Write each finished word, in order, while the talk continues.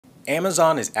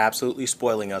Amazon is absolutely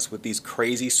spoiling us with these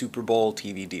crazy Super Bowl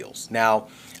TV deals. Now,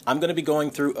 I'm going to be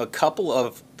going through a couple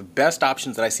of the best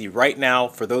options that I see right now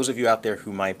for those of you out there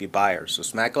who might be buyers. So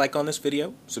smack like on this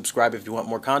video, subscribe if you want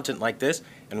more content like this,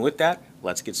 and with that,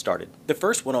 let's get started. The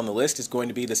first one on the list is going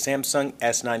to be the Samsung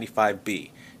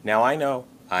S95B. Now I know,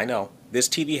 this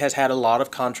TV has had a lot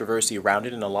of controversy around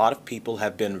it, and a lot of people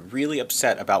have been really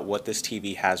upset about what this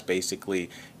TV has basically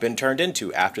been turned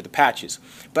into after the patches.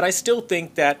 But I still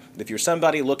think that if you're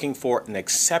somebody looking for an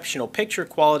exceptional picture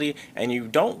quality and you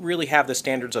don't really have the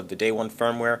standards of the day one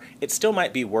firmware, it still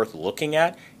might be worth looking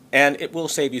at. And it will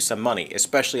save you some money,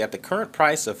 especially at the current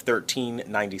price of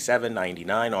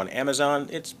 $1397.99 on Amazon.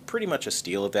 It's pretty much a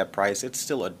steal at that price. It's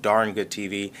still a darn good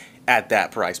TV at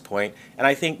that price point, and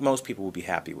I think most people will be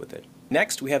happy with it.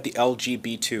 Next, we have the LG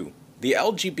B2. The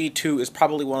LG B2 is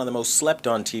probably one of the most slept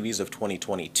on TVs of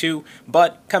 2022,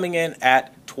 but coming in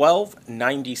at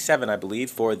 $1297, I believe,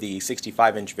 for the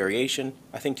 65-inch variation.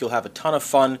 I think you'll have a ton of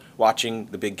fun watching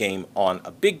the big game on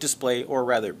a big display, or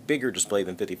rather bigger display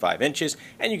than 55 inches,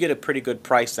 and you get a pretty good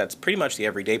price. That's pretty much the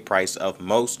everyday price of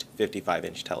most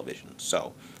 55-inch televisions.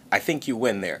 So I think you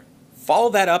win there.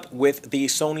 Follow that up with the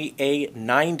Sony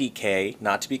A90K,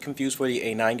 not to be confused with the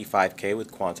A95K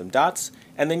with quantum dots,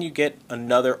 and then you get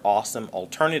another awesome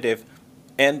alternative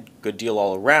and good deal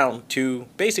all around to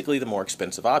basically the more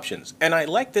expensive options. And I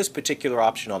like this particular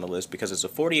option on the list because it's a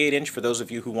 48-inch for those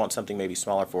of you who want something maybe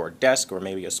smaller for a desk or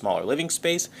maybe a smaller living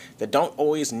space that don't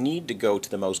always need to go to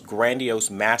the most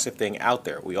grandiose, massive thing out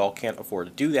there. We all can't afford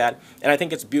to do that, and I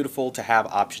think it's beautiful to have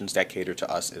options that cater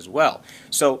to us as well.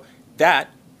 So that,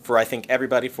 for I think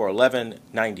everybody, for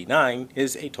 $1199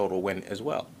 is a total win as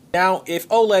well. Now, if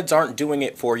OLEDs aren't doing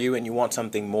it for you and you want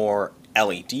something more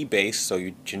LED based so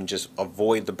you can just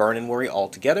avoid the burn and worry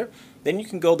altogether, then you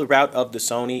can go the route of the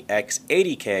Sony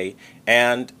X80K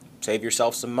and save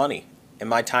yourself some money. In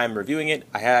my time reviewing it,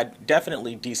 I had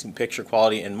definitely decent picture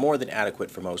quality and more than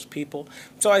adequate for most people,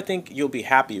 so I think you'll be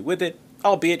happy with it.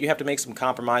 Albeit you have to make some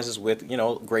compromises with,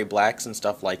 gray blacks and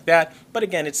stuff like that. But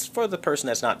again, it's for the person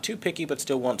that's not too picky but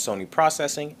still wants Sony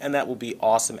processing, and that will be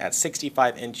awesome at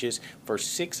 65 inches for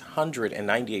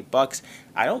 $698.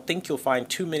 I don't think you'll find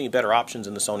too many better options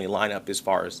in the Sony lineup as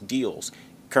far as deals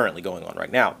currently going on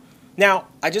right now. Now,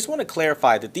 I just want to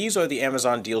clarify that these are the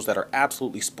Amazon deals that are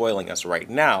absolutely spoiling us right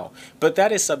now, but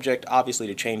that is subject obviously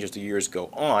to change as the years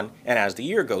go on and as the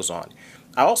year goes on.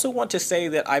 I also want to say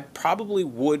that I probably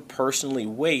would personally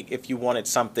wait if you wanted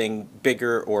something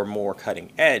bigger or more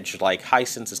cutting edge, like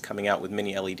Hisense is coming out with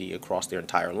mini LED across their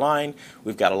entire line.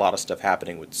 We've got a lot of stuff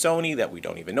happening with Sony that we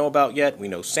don't even know about yet. We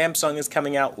know Samsung is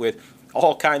coming out with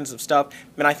all kinds of stuff,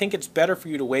 and I think it's better for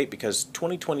you to wait because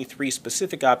 2023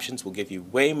 specific options will give you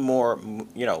way more,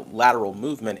 lateral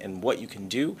movement and what you can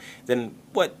do than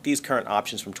what these current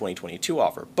options from 2022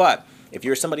 offer. But if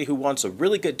you're somebody who wants a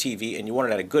really good TV and you want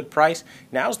it at a good price,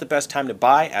 now's the best time to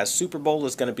buy, as Super Bowl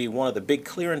is going to be one of the big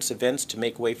clearance events to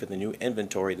make way for the new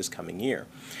inventory this coming year.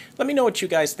 Let me know what you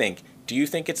guys think. Do you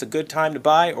think it's a good time to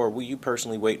buy, or will you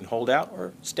personally wait and hold out,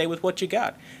 or stay with what you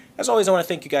got? As always, I want to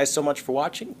thank you guys so much for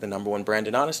watching. The #1 brand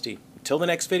in honesty. Until the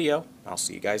next video, I'll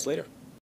see you guys later.